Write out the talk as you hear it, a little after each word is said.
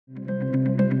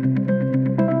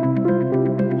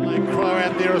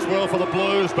there as well for the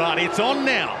Blues, but it's on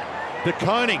now. De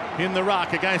Koning in the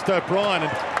ruck against O'Brien,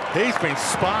 and he's been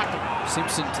sparked.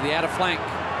 Simpson to the outer flank.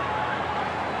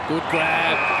 Good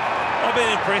grab. I've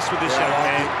been impressed with this young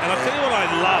man, and I'll tell you what I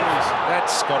love.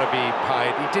 That's got to be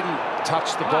paid. He didn't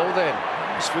touch the ball then.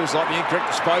 This feels like the incorrect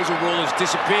disposal rule has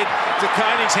disappeared. De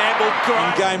Koning's handball,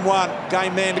 great. In game one,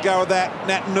 game man to go with that.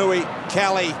 Nat Nui,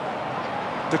 Kelly,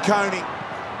 De Koning.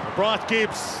 Bryce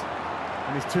Gibbs,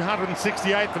 in his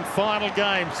 268th and final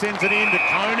game, sends it in to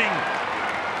Koning.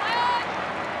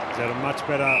 He's had a much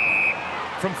better...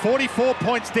 From 44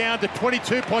 points down to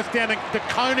 22 points down to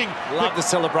Koning. Love the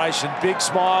celebration, big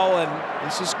smile, and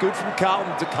this is good from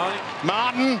Carlton. De Koning.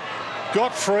 Martin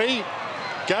got free,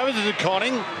 goes to De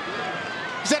Koning.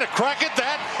 He's had a crack at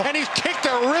that, and he's kicked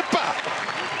a ripper.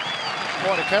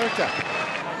 What a character.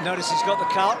 Notice he's got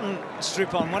the Carlton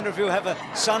strip on. Wonder if he'll have a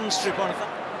Sun strip on.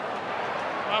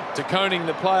 De Koning,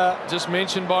 the player just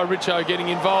mentioned by Richo, getting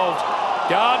involved.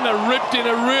 Gardner ripped in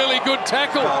a really good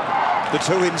tackle. The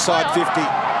two inside 50.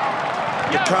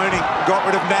 De Koning got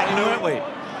rid of Nat Nui.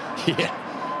 Yeah.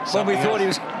 When he thought he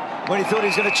was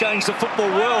going to change the football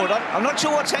world. I'm not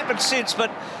sure what's happened since,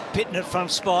 but Pitton at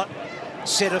front spot,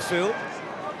 Setterfield.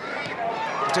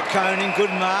 De Koning,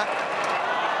 good mark.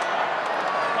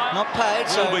 Not paid,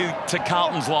 so... Will be to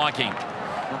Carlton's liking.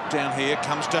 Down here,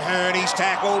 comes to Hearn, he's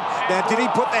tackled. Now, did he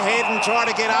put the head and try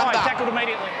to get under? Tackled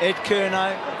immediately. Ed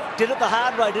Curnow did it the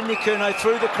hard way, didn't he, Curnow?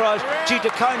 Through the crows. Gee, De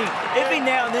Koning, every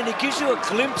now and then he gives you a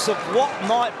glimpse of what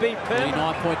might be permanent.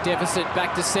 9-point deficit,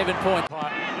 back to 7 points.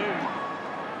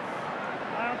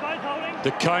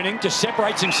 De Koning just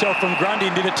separates himself from Grundy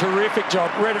and did a terrific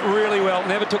job. Read it really well,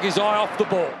 never took his eye off the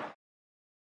ball.